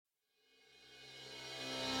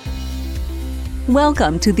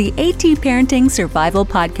Welcome to the AT Parenting Survival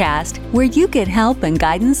Podcast, where you get help and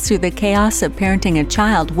guidance through the chaos of parenting a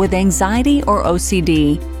child with anxiety or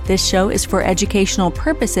OCD. This show is for educational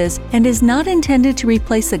purposes and is not intended to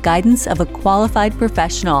replace the guidance of a qualified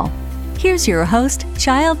professional. Here's your host,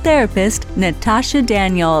 child therapist, Natasha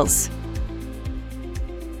Daniels.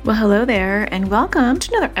 Well, hello there, and welcome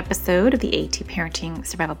to another episode of the AT Parenting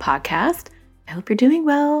Survival Podcast. I hope you're doing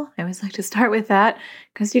well. I always like to start with that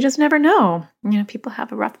because you just never know. People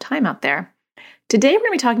have a rough time out there. Today, we're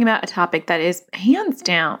going to be talking about a topic that is hands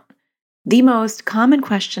down the most common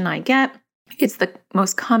question I get. It's the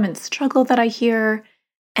most common struggle that I hear,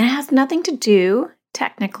 and it has nothing to do,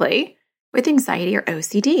 technically, with anxiety or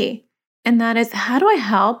OCD. And that is, how do I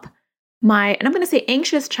help and I'm going to say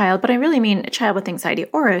anxious child, but I really mean a child with anxiety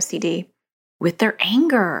or OCD, with their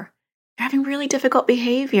anger? They're having really difficult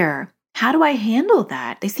behavior. How do I handle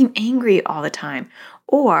that? They seem angry all the time.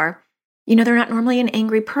 Or, they're not normally an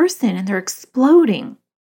angry person and they're exploding.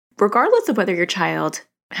 Regardless of whether your child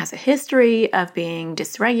has a history of being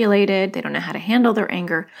dysregulated, they don't know how to handle their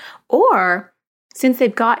anger, or since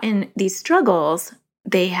they've gotten these struggles,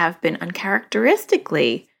 they have been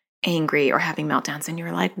uncharacteristically angry or having meltdowns, and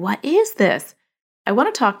you're like, what is this? I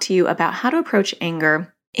want to talk to you about how to approach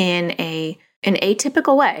anger in an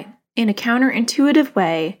atypical way, in a counterintuitive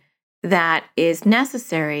way that is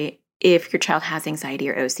necessary if your child has anxiety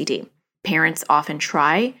or OCD. Parents often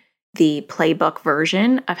try the playbook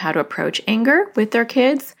version of how to approach anger with their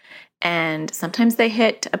kids, and sometimes they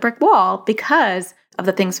hit a brick wall because of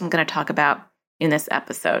the things I'm going to talk about in this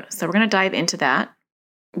episode. So we're going to dive into that.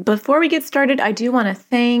 Before we get started, I do want to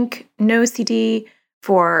thank NoCD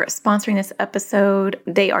for sponsoring this episode.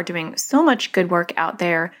 They are doing so much good work out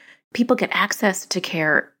there. People get access to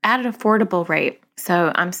care at an affordable rate.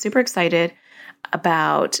 So I'm super excited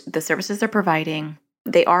about the services they're providing.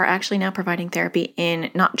 They are actually now providing therapy in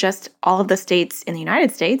not just all of the states in the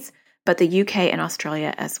United States, but the UK and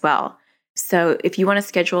Australia as well. So if you want to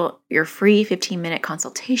schedule your free 15-minute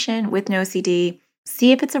consultation with NoCD,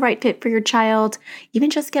 see if it's a right fit for your child, even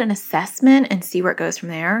just get an assessment and see where it goes from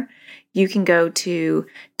there, you can go to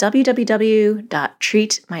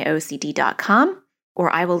www.treatmyocd.com, or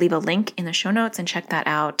I will leave a link in the show notes and check that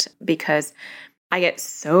out, because I get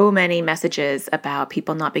so many messages about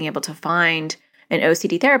people not being able to find an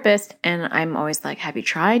OCD therapist, and I'm always like, have you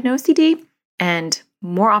tried NoCD? And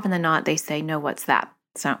more often than not, they say, no, what's that?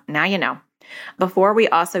 So now you know. Before we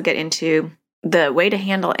also get into the way to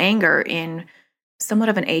handle anger in somewhat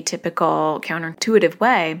of an atypical, counterintuitive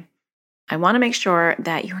way, I want to make sure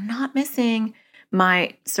that you're not missing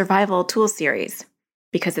my survival tool series,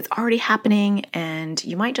 because it's already happening and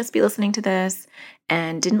you might just be listening to this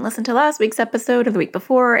and didn't listen to last week's episode or the week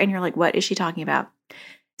before, and you're like, what is she talking about?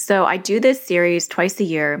 So I do this series twice a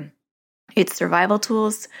year. It's survival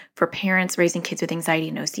tools for parents raising kids with anxiety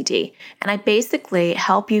and OCD. And I basically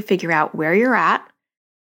help you figure out where you're at,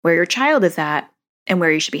 where your child is at, and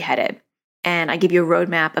where you should be headed. And I give you a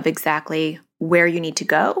roadmap of exactly where you need to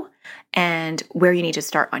go and where you need to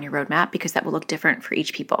start on your roadmap, because that will look different for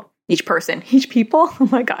each people. Oh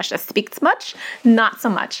my gosh, that speaks much? Not so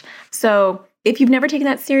much. So if you've never taken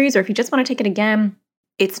that series, or if you just want to take it again,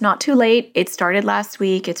 it's not too late. It started last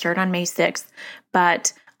week. It started on May 6th.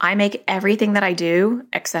 But I make everything that I do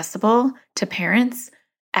accessible to parents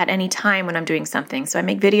at any time when I'm doing something. So I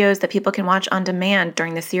make videos that people can watch on demand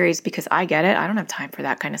during the series, because I get it. I don't have time for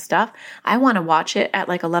that kind of stuff. I want to watch it at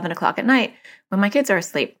like 11 o'clock at night when my kids are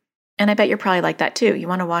asleep. And I bet you're probably like that too. You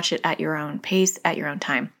want to watch it at your own pace, at your own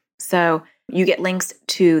time. So you get links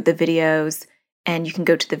to the videos, and you can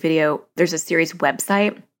go to the video. There's a series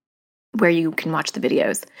website where you can watch the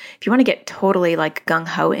videos. If you want to get totally like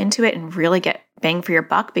gung-ho into it and really get bang for your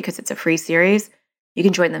buck, because it's a free series, you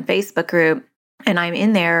can join the Facebook group. And I'm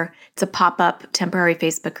in there. It's a pop-up temporary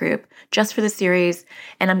Facebook group just for the series.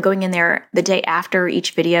 And I'm going in there the day after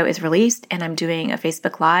each video is released, and I'm doing a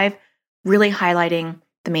Facebook Live, really highlighting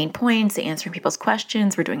the main points, answering people's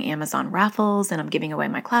questions. We're doing Amazon raffles, and I'm giving away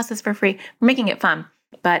my classes for free. We're making it fun.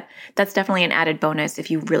 But that's definitely an added bonus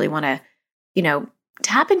if you really want to,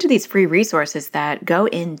 tap into these free resources that go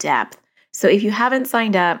in depth. So if you haven't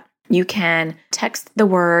signed up, you can text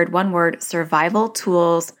one word, survival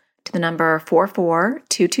tools, to the number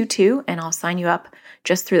 44222, and I'll sign you up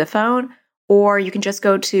just through the phone. Or you can just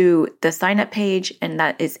go to the sign up page, and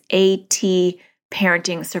that is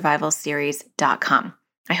atparentingsurvivalseries.com.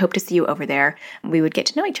 I hope to see you over there. We would get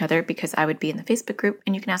to know each other because I would be in the Facebook group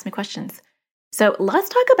and you can ask me questions. So let's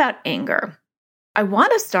talk about anger. I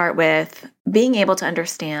want to start with being able to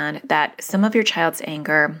understand that some of your child's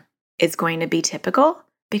anger is going to be typical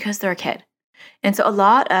because they're a kid. And so a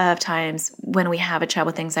lot of times when we have a child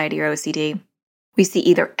with anxiety or OCD, we see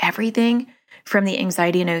either everything from the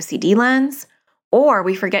anxiety and OCD lens, or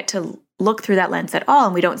we forget to look through that lens at all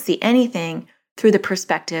and we don't see anything through the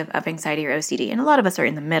perspective of anxiety or OCD. And a lot of us are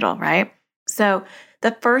in the middle, right? So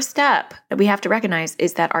the first step that we have to recognize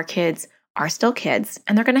is that our kids are still kids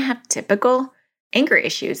and they're going to have typical anger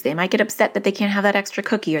issues. They might get upset that they can't have that extra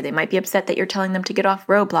cookie, or they might be upset that you're telling them to get off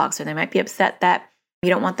Roblox, or they might be upset that you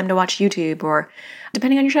don't want them to watch YouTube, or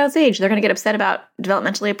depending on your child's age, they're going to get upset about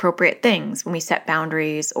developmentally appropriate things when we set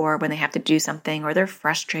boundaries or when they have to do something or they're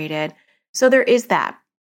frustrated. So there is that.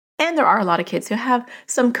 And there are a lot of kids who have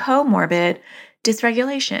some comorbid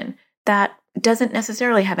dysregulation that doesn't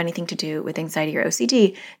necessarily have anything to do with anxiety or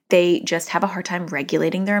OCD. They just have a hard time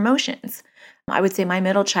regulating their emotions. I would say my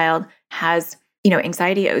middle child has,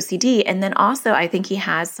 anxiety, OCD, and then also I think he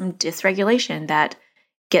has some dysregulation that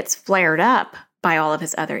gets flared up by all of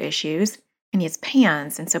his other issues. And he has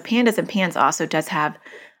PANS. And so PANDAS and PANS also does have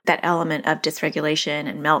that element of dysregulation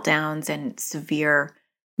and meltdowns and severe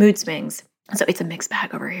mood swings. So it's a mixed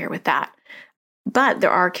bag over here with that. But there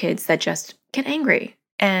are kids that just get angry.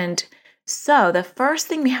 And so the first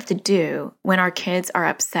thing we have to do when our kids are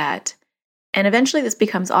upset, and eventually this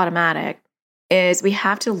becomes automatic, is we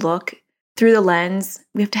have to look through the lens.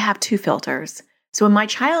 We have to have two filters. So when my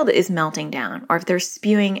child is melting down, or if they're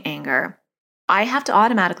spewing anger, I have to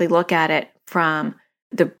automatically look at it from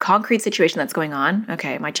the concrete situation that's going on.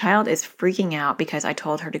 Okay, my child is freaking out because I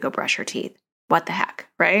told her to go brush her teeth. What the heck,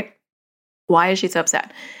 right? Why is she so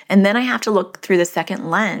upset? And then I have to look through the second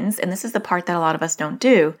lens, and this is the part that a lot of us don't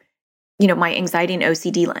do, my anxiety and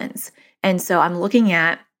OCD lens. And so I'm looking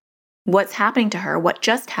at what's happening to her, what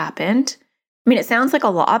just happened. I mean, it sounds like a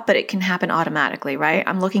lot, but it can happen automatically, right?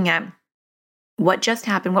 I'm looking at what just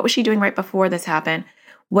happened. What was she doing right before this happened?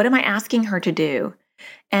 What am I asking her to do?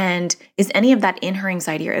 And is any of that in her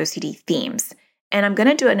anxiety or OCD themes? And I'm going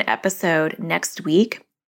to do an episode next week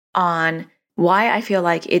on why I feel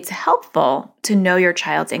like it's helpful to know your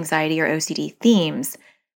child's anxiety or OCD themes,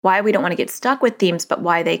 why we don't want to get stuck with themes, but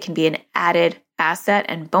why they can be an added asset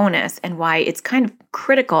and bonus, and why it's kind of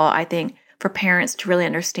critical, I think, for parents to really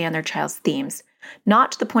understand their child's themes.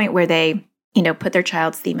 Not to the point where they, put their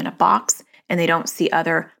child's theme in a box and they don't see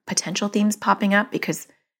other potential themes popping up, because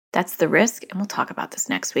that's the risk. And we'll talk about this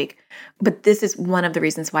next week. But this is one of the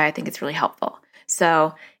reasons why I think it's really helpful.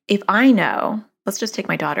 So if I know, let's just take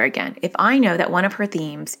my daughter again. If I know that one of her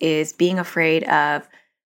themes is being afraid of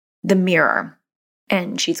the mirror,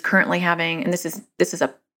 and she's currently having, and this is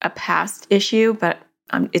a past issue, but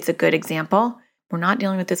it's a good example. We're not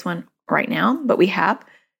dealing with this one right now, but we have.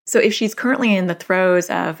 So if she's currently in the throes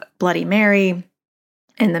of Bloody Mary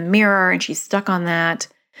and the mirror, and she's stuck on that,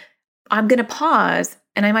 I'm going to pause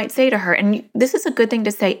and I might say to her, and this is a good thing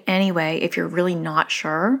to say anyway, if you're really not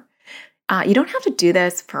sure. You don't have to do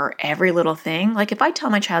this for every little thing. Like if I tell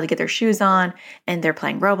my child to get their shoes on and they're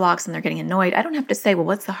playing Roblox and they're getting annoyed, I don't have to say, well,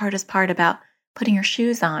 what's the hardest part about putting your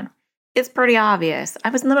shoes on? It's pretty obvious. I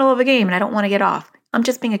was in the middle of a game and I don't want to get off. I'm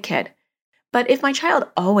just being a kid. But if my child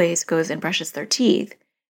always goes and brushes their teeth,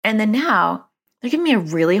 and then now they're giving me a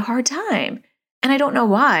really hard time, and I don't know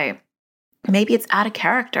why, maybe it's out of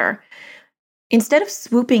character. Instead of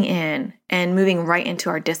swooping in and moving right into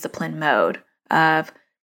our discipline mode of,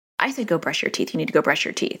 I said, go brush your teeth, you need to go brush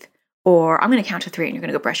your teeth. Or I'm going to count to 3 and you're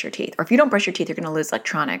going to go brush your teeth. Or if you don't brush your teeth, you're going to lose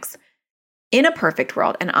electronics. In a perfect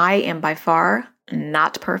world, and I am by far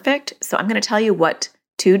not perfect, so I'm going to tell you what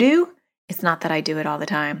to do. It's not that I do it all the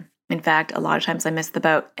time. In fact, a lot of times I miss the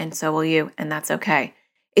boat, and so will you, and that's okay.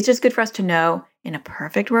 It's just good for us to know, in a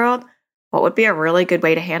perfect world, what would be a really good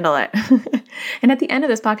way to handle it. And at the end of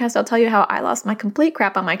this podcast, I'll tell you how I lost my complete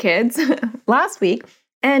crap on my kids last week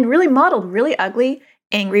and really modeled really ugly,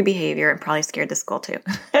 angry behavior and probably scared the school too.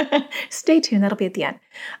 Stay tuned. That'll be at the end.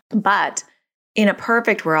 But in a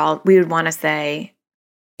perfect world, we would want to say,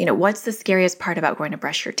 what's the scariest part about going to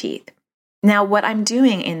brush your teeth? Now, what I'm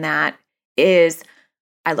doing in that is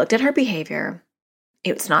I looked at her behavior.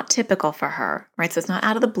 It's not typical for her, right? So it's not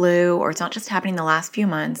out of the blue, or it's not just happening the last few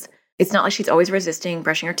months. It's not like she's always resisting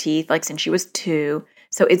brushing her teeth, like since she was 2.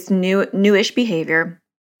 So it's newish behavior,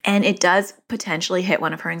 and it does potentially hit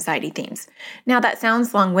one of her anxiety themes. Now that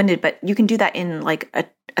sounds long-winded, but you can do that in like a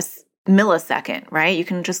millisecond, right? You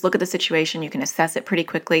can just look at the situation, you can assess it pretty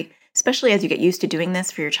quickly, especially as you get used to doing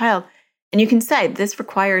this for your child. And you can say, this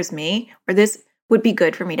requires me, or this would be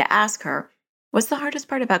good for me to ask her, what's the hardest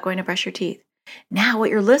part about going to brush your teeth? Now, what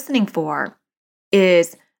you're listening for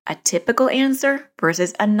is a typical answer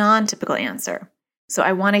versus a non-typical answer. So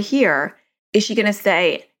I want to hear, is she going to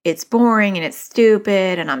say, it's boring and it's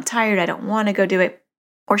stupid and I'm tired, I don't want to go do it?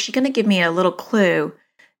 Or is she going to give me a little clue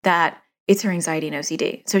that it's her anxiety and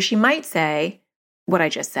OCD? So she might say what I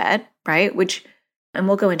just said, right? And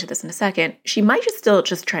we'll go into this in a second. She might still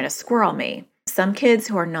just try to squirrel me. Some kids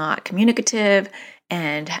who are not communicative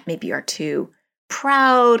and maybe are too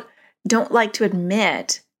proud don't like to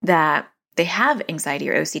admit that they have anxiety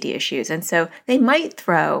or OCD issues. And so they might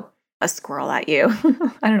throw a squirrel at you.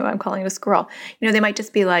 I don't know why I'm calling it a squirrel. They might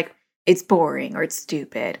just be like, it's boring or it's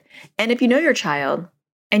stupid. And if you know your child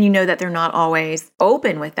and you know that they're not always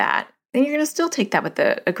open with that, then you're going to still take that with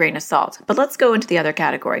a grain of salt. But let's go into the other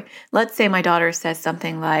category. Let's say my daughter says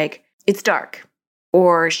something like, it's dark.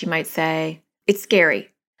 Or she might say, it's scary.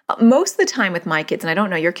 Most of the time with my kids, and I don't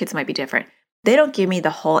know, your kids might be different, they don't give me the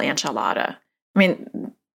whole enchilada. I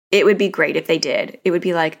mean, it would be great if they did. It would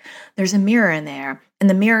be like, there's a mirror in there, and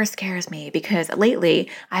the mirror scares me because lately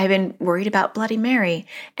I've been worried about Bloody Mary.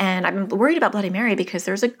 And I've been worried about Bloody Mary because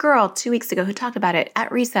there was a girl 2 weeks ago who talked about it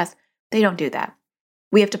at recess. They don't do that.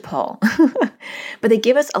 We have to pull. But they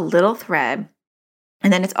give us a little thread,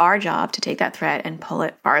 and then it's our job to take that thread and pull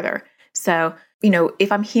it farther. So,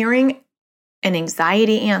 if I'm hearing an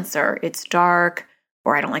anxiety answer, it's dark,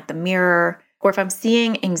 or I don't like the mirror, or if I'm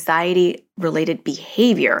seeing anxiety-related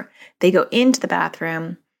behavior, they go into the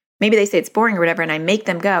bathroom, maybe they say it's boring or whatever, and I make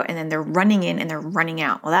them go, and then they're running in and they're running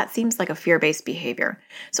out. Well, that seems like a fear-based behavior.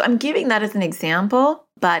 So I'm giving that as an example,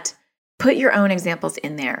 but put your own examples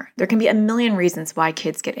in there. There can be a million reasons why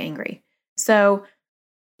kids get angry. So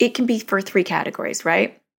it can be for 3 categories,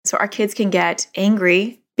 right? So our kids can get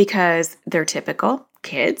angry because they're typical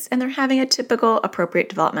kids and they're having a typical, appropriate,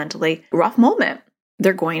 developmentally rough moment.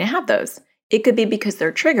 They're going to have those. It could be because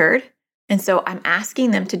they're triggered. And so I'm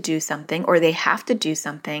asking them to do something, or they have to do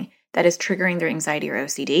something that is triggering their anxiety or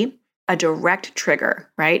OCD, a direct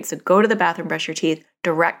trigger, right? So go to the bathroom, brush your teeth,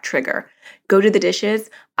 direct trigger. Go to the dishes.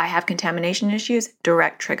 I have contamination issues,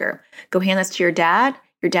 direct trigger. Go hand this to your dad.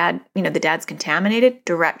 Your dad, the dad's contaminated,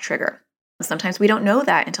 direct trigger. Sometimes we don't know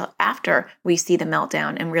that until after we see the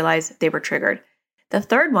meltdown and realize they were triggered. The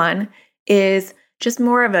third one is just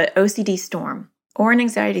more of an OCD storm or an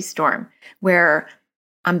anxiety storm where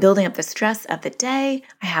I'm building up the stress of the day.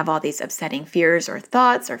 I have all these upsetting fears or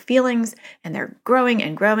thoughts or feelings, and they're growing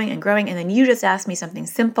and growing and growing. And then you just ask me something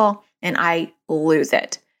simple and I lose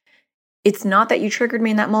it. It's not that you triggered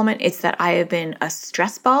me in that moment. It's that I have been a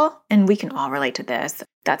stress ball, and we can all relate to this.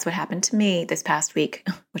 That's what happened to me this past week,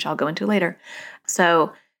 which I'll go into later.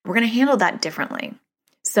 So we're going to handle that differently.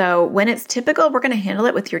 So when it's typical, we're going to handle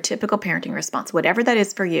it with your typical parenting response, whatever that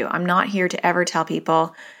is for you. I'm not here to ever tell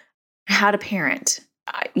people how to parent.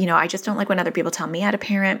 I just don't like when other people tell me how to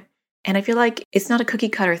parent. And I feel like it's not a cookie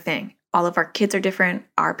cutter thing. All of our kids are different.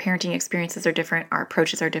 Our parenting experiences are different. Our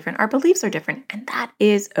approaches are different. Our beliefs are different. And that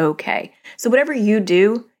is okay. So whatever you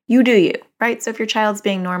do, right? So if your child's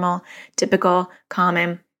being normal, typical,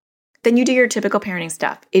 common, then you do your typical parenting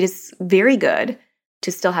stuff. It is very good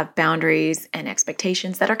to still have boundaries and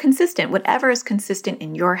expectations that are consistent. Whatever is consistent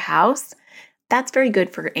in your house, that's very good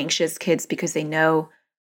for anxious kids because they know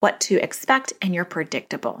what to expect and you're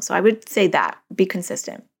predictable. So I would say that, be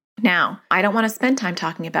consistent. Now, I don't want to spend time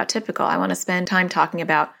talking about typical. I want to spend time talking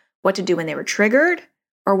about what to do when they were triggered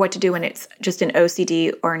or what to do when it's just an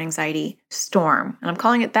OCD or an anxiety storm. And I'm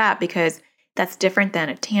calling it that because that's different than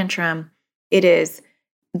a tantrum. It is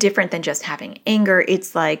different than just having anger.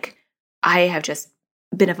 It's like I have just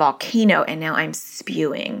been a volcano and now I'm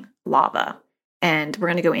spewing lava. And we're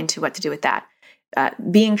going to go into what to do with that.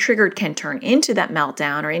 Being triggered can turn into that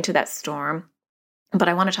meltdown or into that storm, but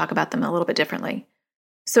I want to talk about them a little bit differently.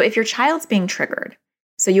 So if your child's being triggered,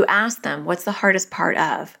 so you ask them, what's the hardest part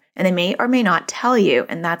of? And they may or may not tell you,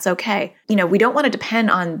 and that's okay. We don't want to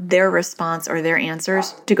depend on their response or their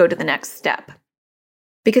answers to go to the next step.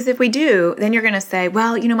 Because if we do, then you're going to say,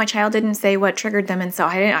 well, my child didn't say what triggered them, and so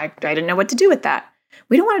I didn't know what to do with that.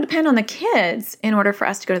 We don't want to depend on the kids in order for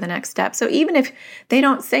us to go to the next step. So even if they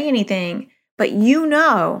don't say anything, but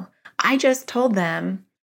I just told them,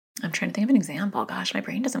 I'm trying to think of an example. Gosh, my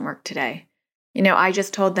brain doesn't work today. I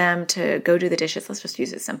just told them to go do the dishes. Let's just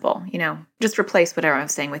use it simple, just replace whatever I'm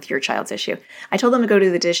saying with your child's issue. I told them to go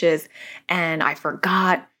do the dishes and I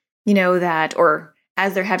forgot, that, or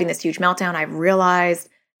as they're having this huge meltdown, I realized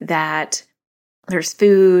that there's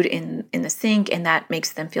food in the sink and that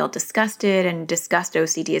makes them feel disgusted, and disgust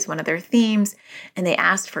OCD is one of their themes. And they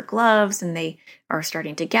asked for gloves and they are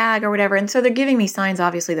starting to gag or whatever. And so they're giving me signs,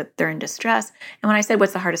 obviously, that they're in distress. And when I said,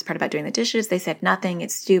 what's the hardest part about doing the dishes? They said, nothing.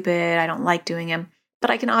 It's stupid. I don't like doing them. But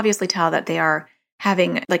I can obviously tell that they are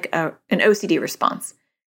having like an OCD response.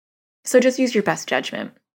 So just use your best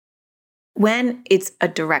judgment. When it's a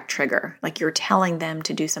direct trigger, like you're telling them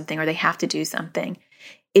to do something or they have to do something,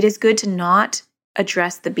 it is good to not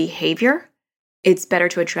address the behavior. It's better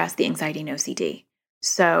to address the anxiety and OCD.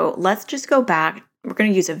 So let's just go back. We're going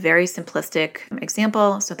to use a very simplistic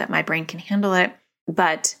example so that my brain can handle it.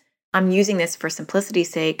 But I'm using this for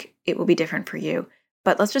simplicity's sake. It will be different for you.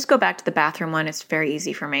 But let's just go back to the bathroom one. It's very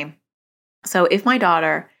easy for me. So if my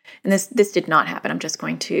daughter, and this did not happen, I'm just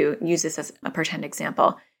going to use this as a pretend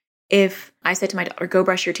example. If I said to my daughter, go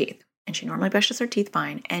brush your teeth, and she normally brushes her teeth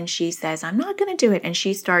fine, and she says, I'm not going to do it, and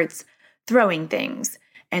she starts throwing things,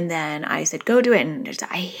 and then I said, go do it, and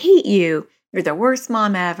I hate you, you're the worst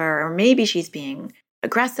mom ever, or maybe she's being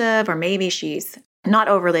aggressive, or maybe she's not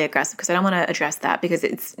overly aggressive, because I don't want to address that, because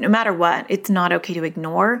it's no matter what, it's not okay to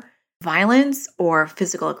ignore violence or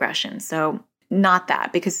physical aggression. So not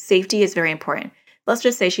that, because safety is very important. Let's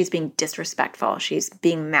just say she's being disrespectful. She's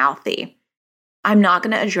being mouthy. I'm not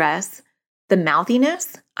going to address the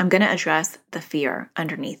mouthiness. I'm going to address the fear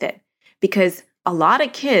underneath it. Because a lot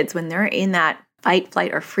of kids, when they're in that fight,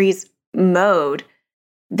 flight, or freeze mode,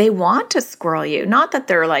 they want to squirrel you. Not that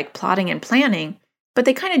they're like plotting and planning, but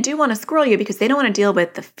they kind of do want to squirrel you because they don't want to deal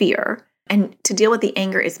with the fear. And to deal with the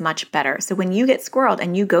anger is much better. So when you get squirreled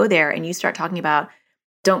and you go there and you start talking about,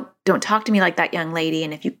 don't talk to me like that, young lady.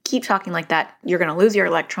 And if you keep talking like that, you're going to lose your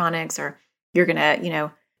electronics, or you're going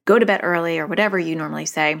to, go to bed early, or whatever you normally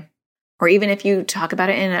say. Or even if you talk about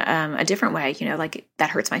it in a different way, like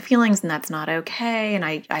that hurts my feelings and that's not okay. And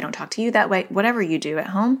I don't talk to you that way. Whatever you do at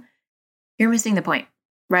home, you're missing the point,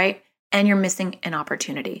 right? And you're missing an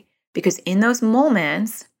opportunity, because in those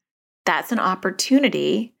moments, that's an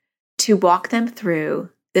opportunity to walk them through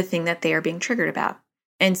the thing that they are being triggered about.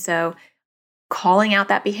 And so calling out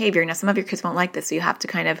that behavior. Now, some of your kids won't like this, so you have to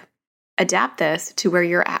kind of adapt this to where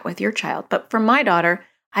you're at with your child. But for my daughter,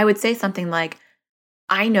 I would say something like,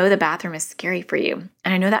 I know the bathroom is scary for you,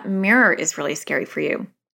 and I know that mirror is really scary for you.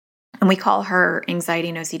 And we call her anxiety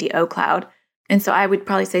and OCD O Cloud. And so I would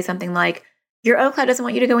probably say something like, your O Cloud doesn't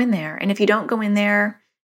want you to go in there. And if you don't go in there,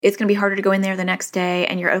 it's going to be harder to go in there the next day,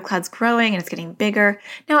 and your O Cloud's growing and it's getting bigger.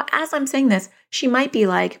 Now, as I'm saying this, she might be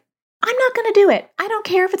like, I'm not going to do it. I don't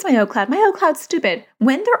care if it's my O Cloud. My O Cloud's stupid.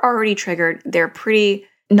 When they're already triggered, they're pretty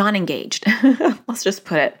non-engaged. Let's just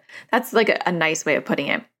put it. That's like a nice way of putting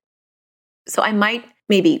it. So I might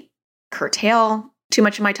maybe curtail too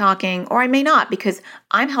much of my talking, or I may not, because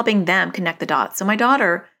I'm helping them connect the dots. So my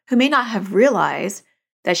daughter, who may not have realized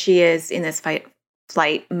that she is in this fight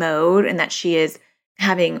flight mode and that she is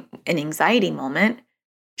having an anxiety moment,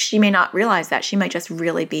 she may not realize that. She might just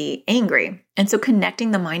really be angry. And so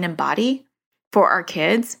connecting the mind and body for our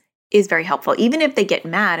kids is very helpful. Even if they get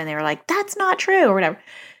mad and they're like, that's not true, or whatever.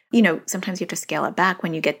 Sometimes you have to scale it back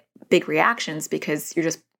when you get big reactions, because you're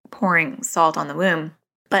just pouring salt on the wound.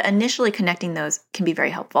 But initially connecting those can be very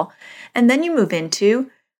helpful. And then you move into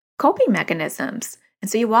coping mechanisms. And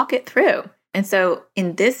so you walk it through. And so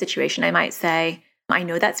in this situation, I might say, I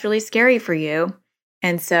know that's really scary for you.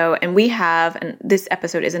 And this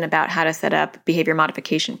episode isn't about how to set up behavior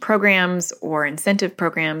modification programs or incentive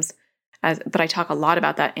programs, but I talk a lot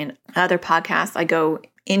about that in other podcasts. I go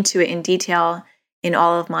into it in detail in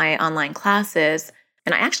all of my online classes.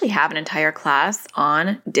 And I actually have an entire class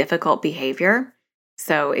on difficult behavior.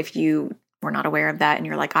 So if you were not aware of that and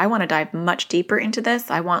you're like, I want to dive much deeper into this,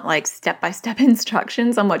 I want like step-by-step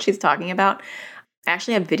instructions on what she's talking about, I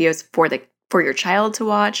actually have videos for your child to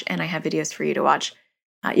watch, and I have videos for you to watch.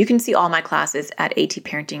 You can see all my classes at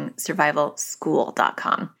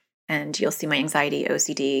atparentingsurvivalschool.com, and you'll see my anxiety,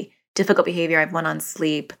 OCD, difficult behavior. I have one on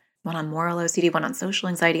sleep, one on moral OCD, one on social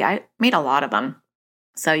anxiety. I made a lot of them,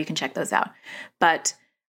 so you can check those out. But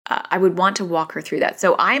I would want to walk her through that.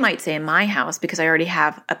 So I might say in my house, because I already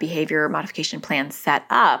have a behavior modification plan set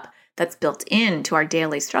up that's built into our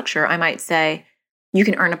daily structure, I might say, you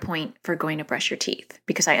can earn a point for going to brush your teeth,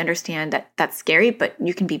 because I understand that that's scary, but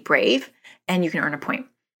you can be brave and you can earn a point.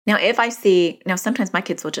 Now, sometimes my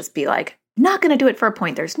kids will just be like, not going to do it for a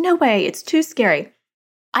point. There's no way. It's too scary.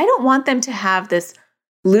 I don't want them to have this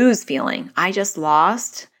lose feeling. I just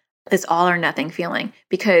lost, this all or nothing feeling,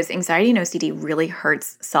 because anxiety and OCD really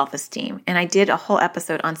hurts self-esteem. And I did a whole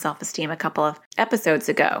episode on self-esteem a couple of episodes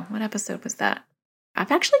ago. What episode was that?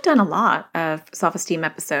 I've actually done a lot of self-esteem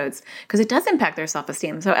episodes because it does impact their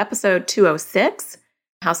self-esteem. So episode 206,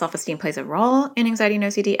 how self-esteem plays a role in anxiety and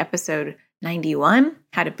OCD. Episode 91,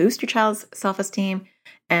 how to boost your child's self-esteem.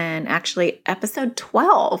 And actually episode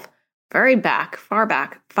 12, far back,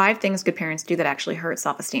 5 things good parents do that actually hurt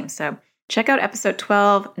self-esteem. So check out episode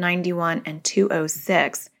 12, 91, and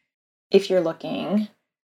 206 if you're looking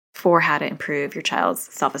for how to improve your child's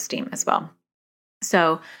self-esteem as well.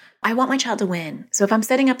 So I want my child to win. So if I'm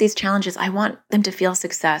setting up these challenges, I want them to feel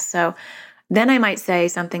success. So Then I might say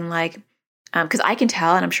something like, because I can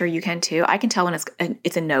tell, and I'm sure you can too, I can tell when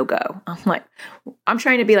it's a no-go. I'm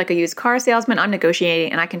trying to be like a used car salesman. I'm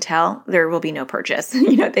negotiating, and I can tell there will be no purchase.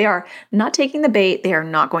 They are not taking the bait. They are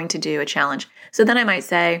not going to do a challenge. So then I might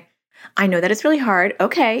say, I know that it's really hard.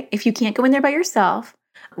 Okay, if you can't go in there by yourself,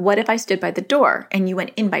 what if I stood by the door and you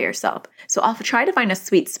went in by yourself? So I'll try to find a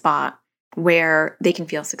sweet spot where they can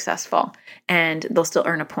feel successful and they'll still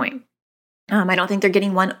earn a point. I don't think they're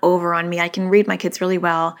getting one over on me. I can read my kids really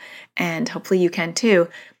well, and hopefully you can too.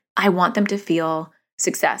 I want them to feel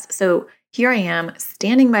success. So here I am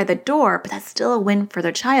standing by the door, but that's still a win for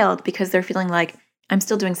their child because they're feeling like I'm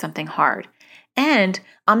still doing something hard. And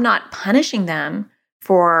I'm not punishing them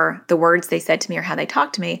for the words they said to me or how they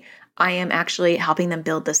talked to me. I am actually helping them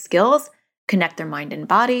build the skills, connect their mind and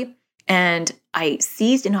body. And I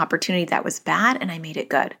seized an opportunity that was bad and I made it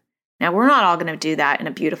good. Now, we're not all going to do that in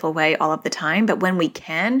a beautiful way all of the time, but when we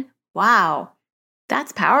can, wow,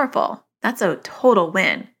 that's powerful. That's a total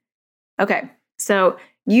win. Okay, so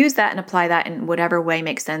use that and apply that in whatever way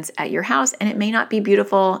makes sense at your house. And it may not be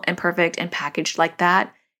beautiful and perfect and packaged like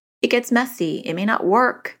that. It gets messy. It may not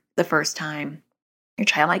work the first time. Your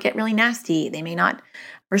child might get really nasty. They may not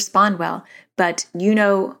respond well, but you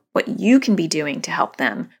know what you can be doing to help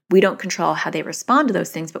them. We don't control how they respond to those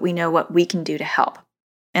things, but we know what we can do to help.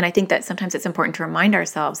 And I think that sometimes it's important to remind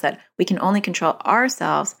ourselves that we can only control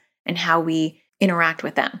ourselves and how we interact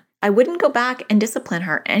with them. I wouldn't go back and discipline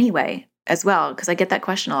her anyway as well, because I get that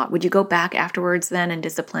question a lot. Would you go back afterwards then and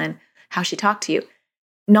discipline how she talked to you?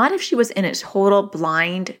 Not if she was in a total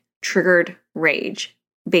blind, triggered rage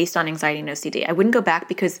based on anxiety and OCD. I wouldn't go back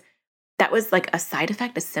because that was like a side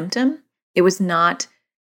effect, a symptom. It was not,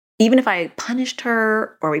 even if I punished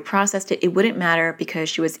her or we processed it, it wouldn't matter because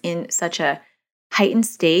she was in such a heightened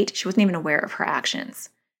state, she wasn't even aware of her actions.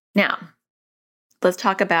 Now, let's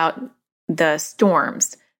talk about the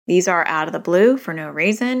storms. These are out of the blue for no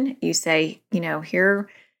reason. You say, here,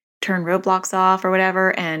 turn roadblocks off or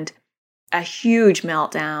whatever, and a huge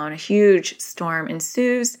meltdown, a huge storm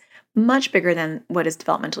ensues, much bigger than what is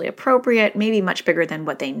developmentally appropriate, maybe much bigger than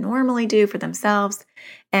what they normally do for themselves.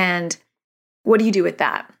 And what do you do with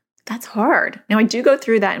that? That's hard. Now, I do go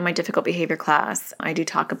through that in my difficult behavior class. I do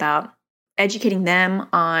talk about educating them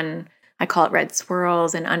on, I call it red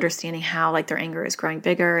swirls, and understanding how their anger is growing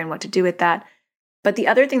bigger and what to do with that. But the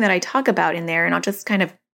other thing that I talk about in there, and I'll just kind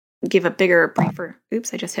of give a bigger, briefer,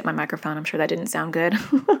 oops, I just hit my microphone. I'm sure that didn't sound good.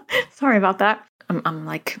 Sorry about that. I'm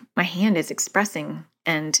like, my hand is expressing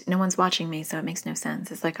and no one's watching me, so it makes no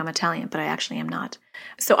sense. It's like I'm Italian, but I actually am not.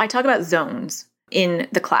 So I talk about zones in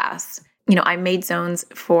the class. I made zones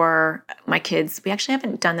for my kids. We actually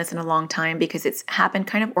haven't done this in a long time because it's happened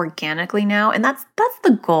kind of organically now. And that's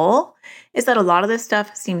the goal, is that a lot of this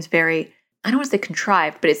stuff seems very, I don't want to say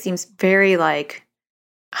contrived, but it seems very I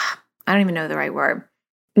don't even know the right word.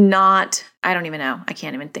 I don't even know. I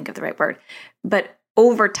can't even think of the right word. But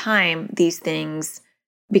over time, these things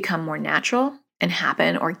become more natural and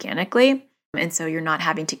happen organically. And so you're not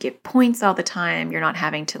having to give points all the time. You're not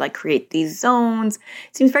having to create these zones.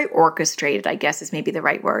 It seems very orchestrated, I guess is maybe the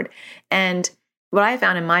right word. And what I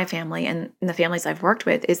found in my family and in the families I've worked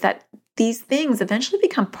with is that these things eventually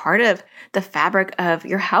become part of the fabric of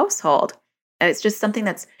your household. It's just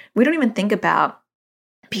something we don't even think about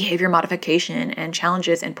behavior modification and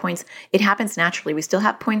challenges and points. It happens naturally. We still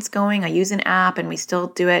have points going. I use an app and we still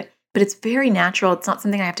do it, but it's very natural. It's not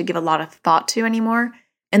something I have to give a lot of thought to anymore.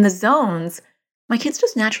 And the zones, my kids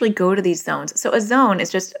just naturally go to these zones. So a zone is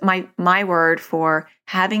just my word for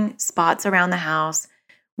having spots around the house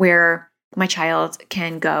where my child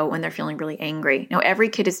can go when they're feeling really angry. Now, every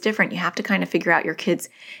kid is different. You have to kind of figure out your kid's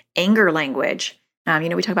anger language.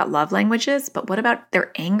 We talk about love languages, but what about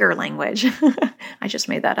their anger language? I just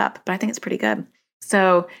made that up, but I think it's pretty good.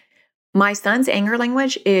 So my son's anger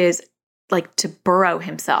language is to burrow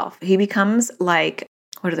himself. He becomes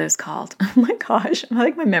what are those called? Oh my gosh,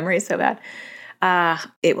 my memory is so bad.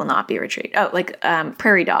 It will not be a retreat.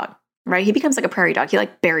 Prairie dog, right? He becomes like a prairie dog. He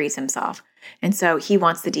buries himself. And so he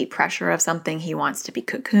wants the deep pressure of something. He wants to be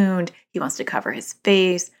cocooned. He wants to cover his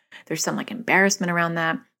face. There's some embarrassment around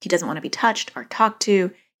that. He doesn't want to be touched or talked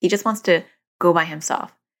to. He just wants to go by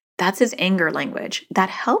himself. That's his anger language. That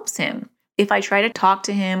helps him. If I try to talk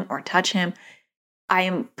to him or touch him, I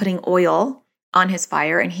am putting oil on his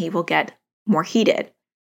fire and he will get more heated.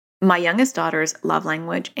 My youngest daughter's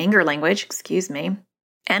anger language,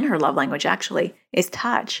 and her love language actually, is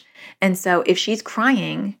touch. And so if she's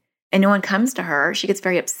crying and no one comes to her, she gets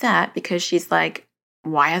very upset because she's like,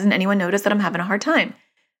 why hasn't anyone noticed that I'm having a hard time?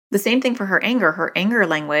 The same thing for her anger. Her anger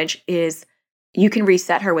language is you can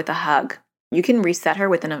reset her with a hug. you can reset her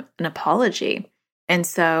with an apology. And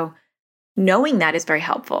so knowing that is very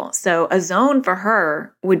helpful. So a zone for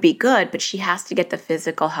her would be good, but she has to get the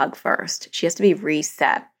physical hug first. She has to be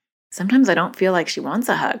reset. Sometimes I don't feel like she wants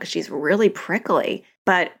a hug. She's really prickly,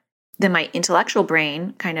 but then my intellectual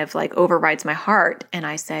brain kind of like overrides my heart and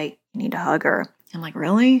I say, you need to hug her. I'm like,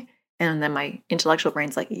 really? And then my intellectual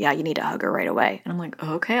brain's like, yeah, you need to hug her right away. And I'm like,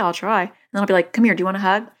 okay, I'll try. And then I'll be like, come here, do you want a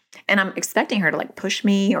hug? And I'm expecting her to like push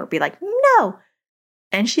me or be like, no.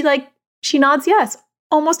 And she nods yes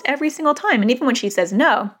almost every single time. And even when she says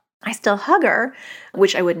no, I still hug her,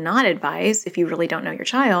 which I would not advise if you really don't know your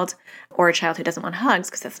child or a child who doesn't want hugs,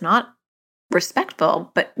 because that's not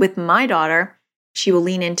respectful. But with my daughter, she will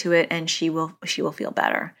lean into it and she will feel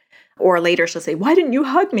better. Or later she'll say, why didn't you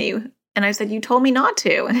hug me? And I said, you told me not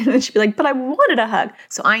to. And then she'd be like, but I wanted a hug.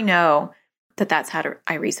 So I know that that's how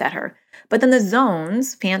I reset her. But then the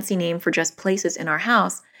zones, fancy name for just places in our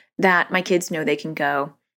house that my kids know they can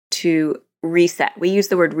go to reset. We use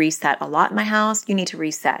the word reset a lot in my house. You need to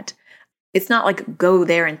reset. It's not like go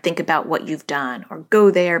there and think about what you've done or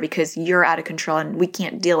go there because you're out of control and we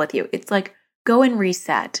can't deal with you. It's like go and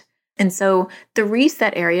reset. And so the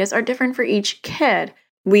reset areas are different for each kid.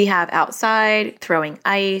 We have outside, throwing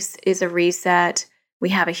ice is a reset. We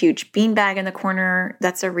have a huge beanbag in the corner.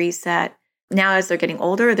 That's a reset. Now, as they're getting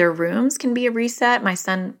older, their rooms can be a reset. My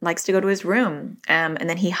son likes to go to his room, and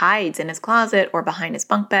then he hides in his closet or behind his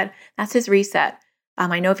bunk bed. That's his reset.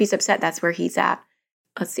 I know if he's upset, that's where he's at.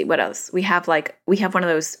 Let's see, what else? We have one of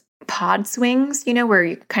those pod swings, where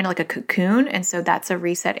you kind of like a cocoon, and so that's a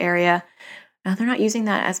reset area. Now, they're not using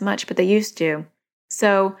that as much, but they used to.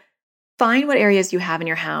 So find what areas you have in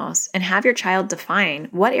your house and have your child define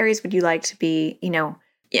what areas would you like to be,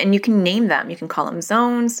 and you can name them. You can call them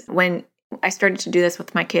zones. When I started to do this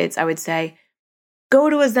with my kids, I would say, go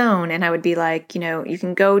to a zone. And I would be like, you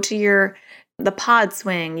can go to the pod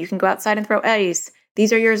swing. You can go outside and throw ice.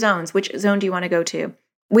 These are your zones. Which zone do you want to go to?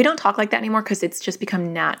 We don't talk like that anymore because it's just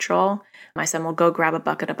become natural. My son will go grab a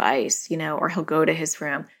bucket of ice, or he'll go to his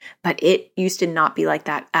room. But it used to not be like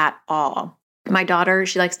that at all. My daughter,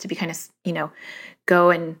 she likes to be kind of,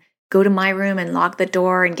 go to my room and lock the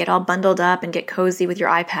door and get all bundled up and get cozy with your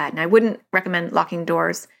iPad. And I wouldn't recommend locking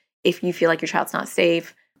doors if you feel like your child's not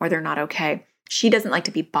safe or they're not okay. She doesn't like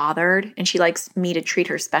to be bothered, and she likes me to treat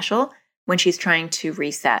her special when she's trying to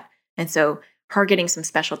reset. And so her getting some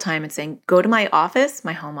special time and saying, go to my office,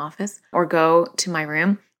 my home office, or go to my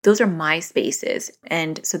room, those are my spaces.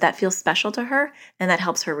 And so that feels special to her, and that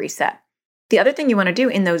helps her reset. The other thing you want to do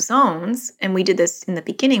in those zones, and we did this in the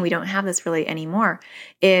beginning, we don't have this really anymore,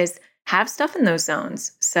 is have stuff in those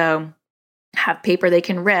zones. So have paper they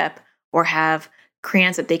can rip, or have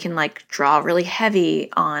crayons that they can draw really heavy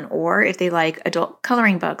on, or if they like adult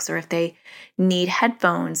coloring books, or if they need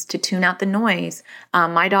headphones to tune out the noise.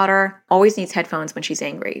 My daughter always needs headphones when she's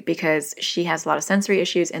angry because she has a lot of sensory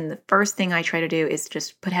issues. And the first thing I try to do is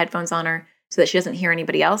just put headphones on her so that she doesn't hear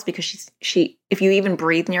anybody else, because if you even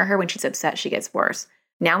breathe near her when she's upset, she gets worse.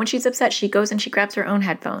 Now when she's upset, she goes and she grabs her own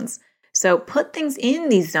headphones. So put things in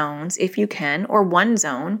these zones if you can, or one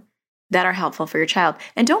zone that are helpful for your child.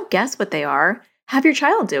 And don't guess what they are. Have your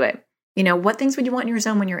child do it. What things would you want in your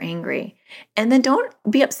zone when you're angry? And then don't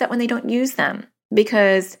be upset when they don't use them,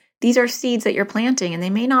 because these are seeds that you're planting and they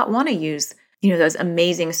may not want to use, those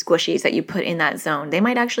amazing squishies that you put in that zone. They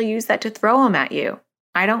might actually use that to throw them at you.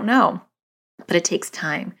 I don't know, but it takes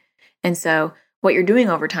time. And so what you're doing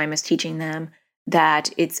over time is teaching them that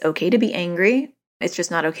it's okay to be angry. It's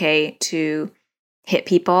just not okay to hit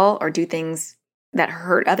people or do things that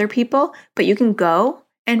hurt other people, but you can go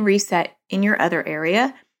and reset in your other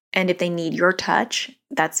area. And if they need your touch,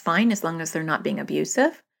 that's fine, as long as they're not being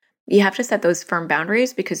abusive. You have to set those firm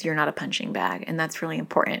boundaries because you're not a punching bag, and that's really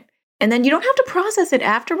important. And then you don't have to process it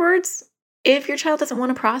afterwards if your child doesn't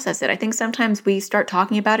want to process it. I think sometimes we start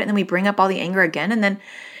talking about it and then we bring up all the anger again, and then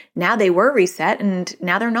now they were reset and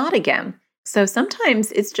now they're not again. So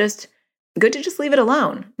sometimes it's just good to just leave it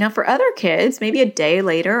alone. Now for other kids, maybe a day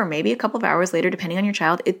later or maybe a couple of hours later, depending on your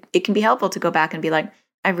child, it can be helpful to go back and be like,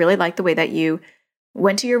 I really like the way that you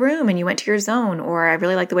went to your room and you went to your zone, or I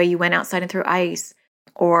really like the way you went outside and threw ice,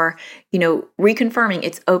 or, reconfirming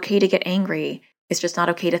it's okay to get angry. It's just not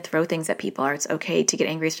okay to throw things at people, or it's okay to get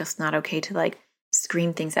angry. It's just not okay to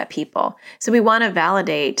scream things at people. So we want to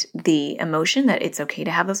validate the emotion, that it's okay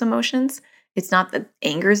to have those emotions. It's not that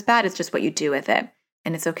anger is bad. It's just what you do with it.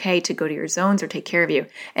 And it's okay to go to your zones or take care of you.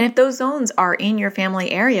 And if those zones are in your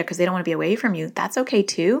family area because they don't want to be away from you, that's okay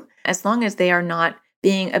too, as long as they are not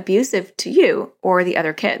being abusive to you or the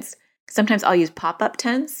other kids. Sometimes I'll use pop-up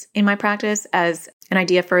tents in my practice as an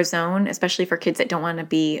idea for a zone, especially for kids that don't want to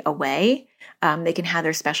be away. They can have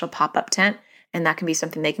their special pop-up tent, and that can be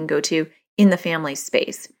something they can go to in the family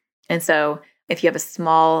space. And so if you have a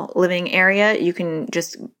small living area, you can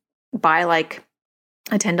just buy like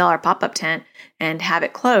a $10 pop-up tent and have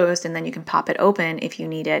it closed, and then you can pop it open if you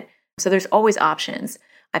need it. So there's always options.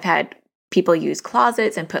 I've had people use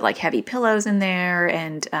closets and put like heavy pillows in there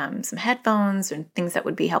and some headphones and things that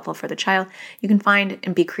would be helpful for the child. You can find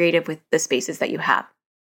and be creative with the spaces that you have.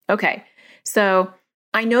 Okay, so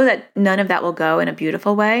I know that none of that will go in a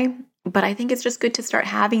beautiful way, but I think it's just good to start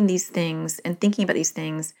having these things and thinking about these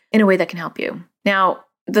things in a way that can help you. Now,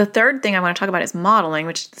 the third thing I want to talk about is modeling,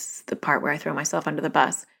 which is the part where I throw myself under the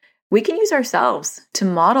bus. We can use ourselves to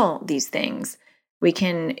model these things. We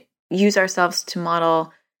can use ourselves to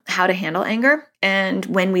model how to handle anger, and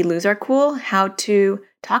when we lose our cool, how to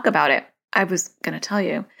talk about it. I was going to tell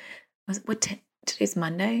you, today's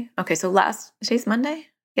Monday? Okay, so today's Monday?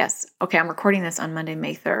 Yes. Okay, I'm recording this on Monday,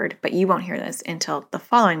 May 3rd, but you won't hear this until the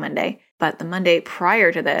following Monday. But the Monday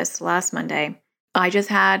prior to this, last Monday, I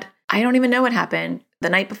don't even know what happened. The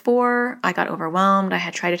night before, I got overwhelmed. I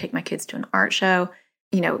had tried to take my kids to an art show.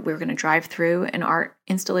 We were going to drive through an art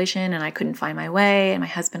installation and I couldn't find my way. And my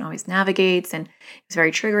husband always navigates and it was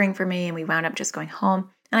very triggering for me. And we wound up just going home.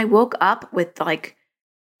 And I woke up with like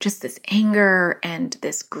just this anger and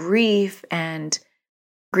this grief. And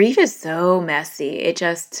grief is so messy.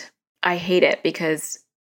 I hate it because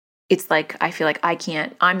it's like, I feel like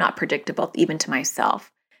I'm not predictable even to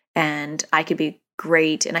myself. And I could be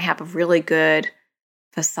great. And I have a really good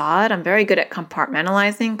facade. I'm very good at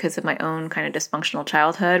compartmentalizing because of my own kind of dysfunctional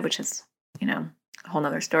childhood, which is, a whole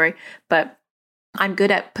nother story. But I'm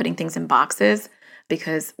good at putting things in boxes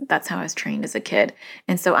because that's how I was trained as a kid.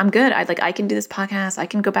 And so I'm good. I can do this podcast. I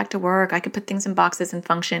can go back to work. I can put things in boxes and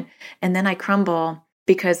function. And then I crumble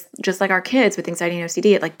because just like our kids with anxiety and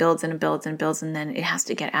OCD, it like builds and builds and builds. And then it has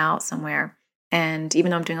to get out somewhere. And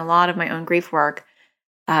even though I'm doing a lot of my own grief work,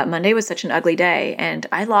 Monday was such an ugly day and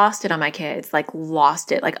I lost it on my kids,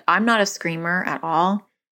 lost it. I'm not a screamer at all.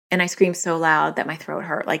 And I screamed so loud that my throat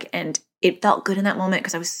hurt. And it felt good in that moment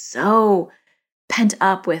because I was so pent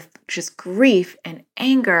up with just grief and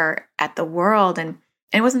anger at the world. And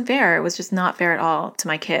it wasn't fair. It was just not fair at all to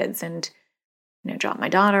my kids. And, dropped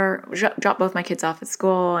both my kids off at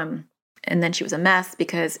school. And then she was a mess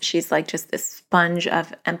because she's just this sponge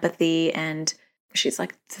of empathy and she's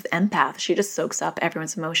like this empath. She just soaks up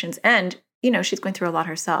everyone's emotions. And, she's going through a lot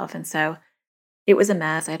herself. And so it was a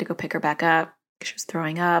mess. I had to go pick her back up. She was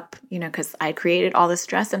throwing up, because I created all this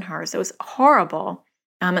stress in her. So it was horrible.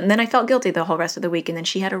 And then I felt guilty the whole rest of the week. And then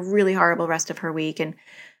she had a really horrible rest of her week. And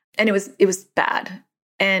it was bad.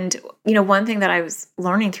 And, one thing that I was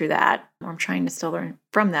learning through that, or I'm trying to still learn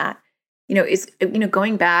from that, is,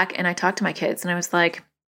 going back and I talked to my kids and I was like,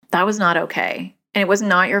 that was not okay. And it was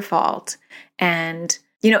not your fault. And,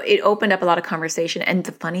 it opened up a lot of conversation. And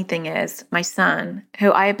the funny thing is my son,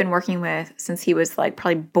 who I have been working with since he was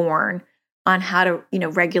probably born on how to,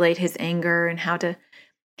 regulate his anger and how to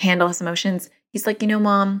handle his emotions. He's like,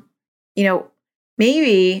 Mom,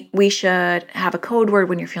 maybe we should have a code word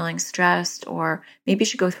when you're feeling stressed, or maybe you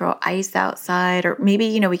should go throw ice outside, or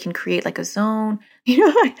maybe, we can create a zone.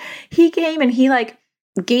 He came and he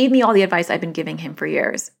gave me all the advice I've been giving him for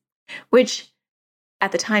years, which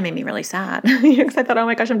at the time made me really sad because I thought, oh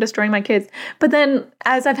my gosh, I'm destroying my kids. But then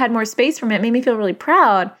as I've had more space from it made me feel really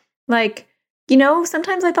proud.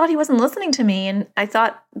 Sometimes I thought he wasn't listening to me and I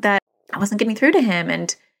thought that I wasn't getting through to him.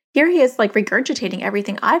 And here he is regurgitating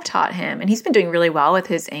everything I've taught him. And he's been doing really well with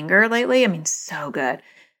his anger lately. So good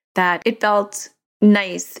that it felt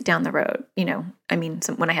nice down the road,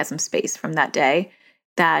 when I had some space from that day,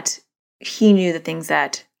 that he knew the things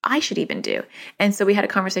that I should even do. And so we had a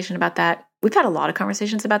conversation about that. We've had a lot of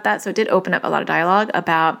conversations about that. So it did open up a lot of dialogue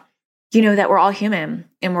about, that we're all human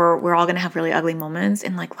and we're all going to have really ugly moments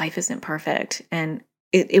and life isn't perfect and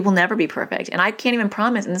it will never be perfect. And I can't even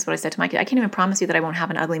promise, and this is what I said to my kid, I can't even promise you that I won't have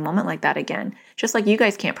an ugly moment like that again. Just like you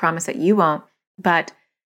guys can't promise that you won't, but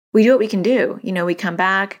we do what we can do. We come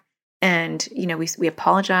back and, we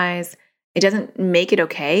apologize. It doesn't make it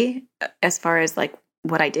okay as far as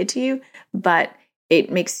what I did to you, but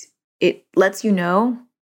it lets you know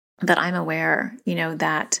that I'm aware,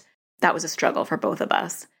 that was a struggle for both of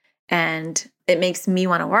us. And it makes me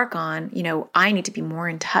want to work on, I need to be more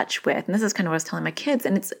in touch with, and this is kind of what I was telling my kids,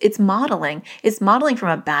 and it's modeling. It's modeling from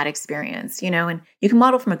a bad experience, and you can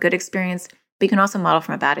model from a good experience, but you can also model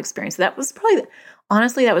from a bad experience. So that was probably,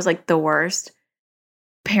 honestly, that was the worst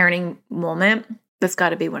parenting moment. That's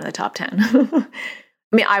got to be one of the top 10.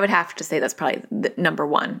 I would have to say that's probably the number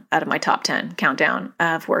one out of my top 10 countdown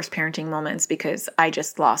of worst parenting moments because I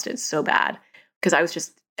just lost it so bad because I was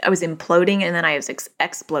just was imploding and then I was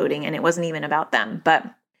exploding, and it wasn't even about them. But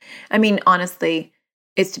I mean, honestly,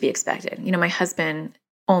 it's to be expected. My husband,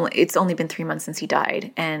 it's only been 3 months since he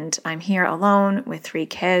died, and I'm here alone with 3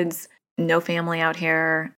 kids, no family out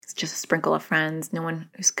here. It's just a sprinkle of friends, no one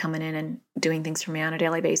who's coming in and doing things for me on a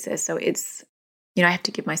daily basis. So it's, I have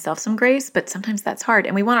to give myself some grace, but sometimes that's hard.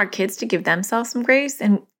 And we want our kids to give themselves some grace.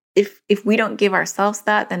 And if we don't give ourselves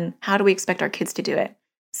that, then how do we expect our kids to do it?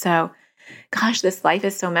 So, gosh, this life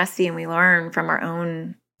is so messy, and we learn from our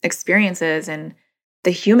own experiences, and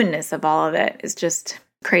the humanness of all of it is just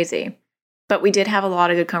crazy. But we did have a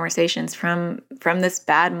lot of good conversations from this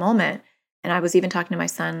bad moment. And I was even talking to my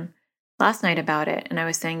son last night about it. And I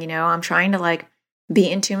was saying, I'm trying to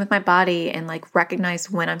be in tune with my body and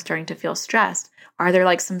recognize when I'm starting to feel stressed. Are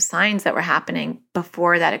there some signs that were happening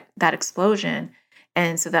before that explosion?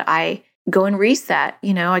 And so that I go and reset,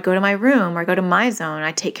 I go to my room or I go to my zone.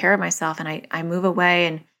 I take care of myself and I move away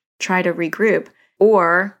and try to regroup.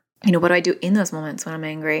 Or, what do I do in those moments when I'm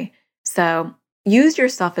angry? So use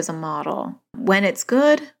yourself as a model when it's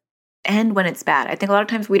good and when it's bad. I think a lot of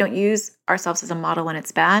times we don't use ourselves as a model when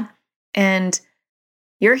it's bad. And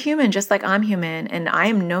you're human just like I'm human. And I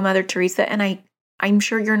am no Mother Teresa. And I'm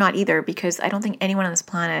sure you're not either, because I don't think anyone on this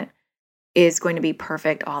planet is going to be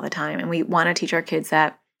perfect all the time. And we want to teach our kids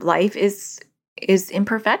that life is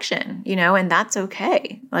imperfection, and that's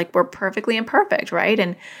okay. We're perfectly imperfect, right?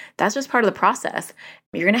 And that's just part of the process.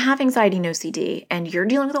 You're going to have anxiety and OCD, and you're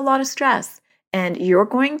dealing with a lot of stress, and you're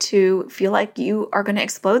going to feel like you are going to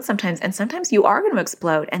explode sometimes, and sometimes you are going to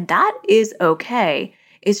explode, and that is okay.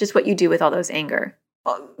 It's just what you do with all those anger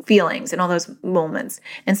feelings and all those moments.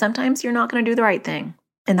 And sometimes you're not going to do the right thing,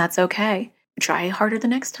 and that's okay. Try harder the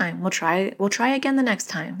next time. We'll try again the next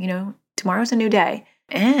time. Tomorrow's a new day.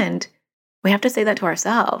 And we have to say that to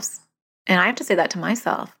ourselves. And I have to say that to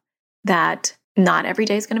myself, that not every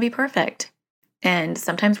day is going to be perfect. And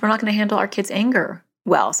sometimes we're not going to handle our kids' anger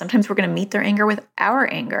well. Sometimes we're going to meet their anger with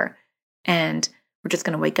our anger. And we're just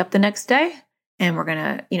going to wake up the next day and we're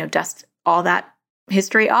going to, dust all that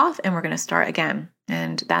history off and we're going to start again.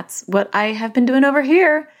 And that's what I have been doing over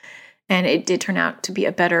here. And it did turn out to be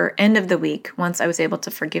a better end of the week once I was able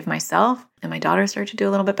to forgive myself, and my daughter started to do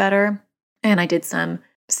a little bit better. And I did some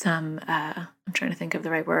I'm trying to think of the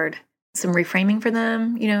right word, some reframing for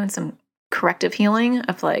them, and some corrective healing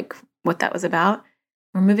of what that was about.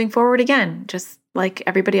 We're moving forward again, just like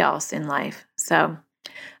everybody else in life. So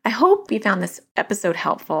I hope you found this episode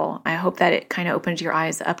helpful. I hope that it kind of opened your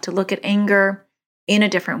eyes up to look at anger in a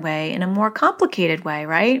different way, in a more complicated way,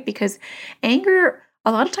 right? Because anger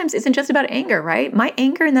a lot of times isn't just about anger, right? My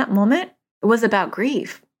anger in that moment was about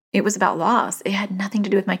grief. It was about loss. It had nothing to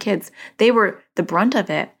do with my kids. They were the brunt of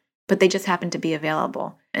it, but they just happened to be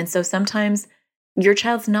available. And so sometimes your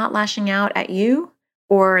child's not lashing out at you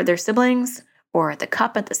or their siblings or at the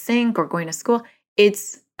cup at the sink or going to school.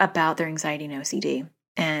 It's about their anxiety and OCD.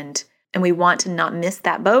 And we want to not miss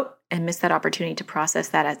that boat and miss that opportunity to process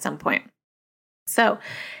that at some point. So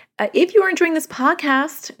if you are enjoying this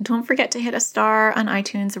podcast, don't forget to hit a star on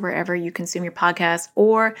iTunes or wherever you consume your podcast,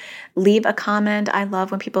 or leave a comment. I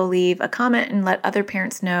love when people leave a comment and let other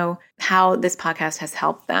parents know how this podcast has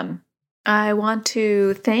helped them. I want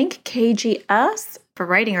to thank KGUs for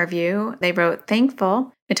writing a review. They wrote,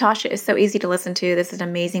 "Thankful. Natasha is so easy to listen to. This is an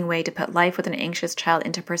amazing way to put life with an anxious child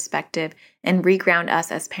into perspective and reground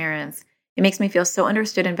us as parents. It makes me feel so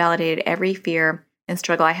understood and validated every fear and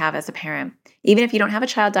struggle I have as a parent. Even if you don't have a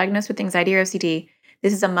child diagnosed with anxiety or OCD,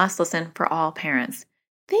 this is a must listen for all parents."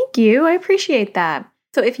 Thank you. I appreciate that.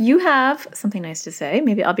 So if you have something nice to say,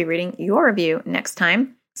 maybe I'll be reading your review next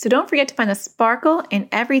time. So don't forget to find the sparkle in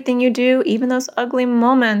everything you do, even those ugly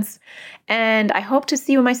moments. And I hope to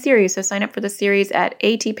see you in my series. So sign up for the series at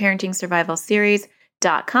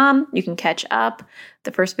atparentingsurvivalseries.com. You can catch up.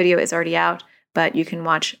 The first video is already out, but you can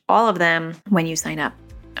watch all of them when you sign up.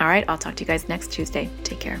 All right, I'll talk to you guys next Tuesday.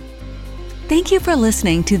 Take care. Thank you for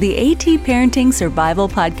listening to the AT Parenting Survival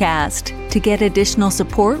Podcast. To get additional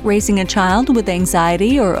support raising a child with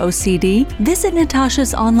anxiety or OCD, visit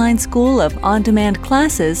Natasha's online school of on-demand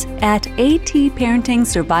classes at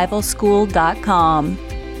atparentingsurvivalschool.com.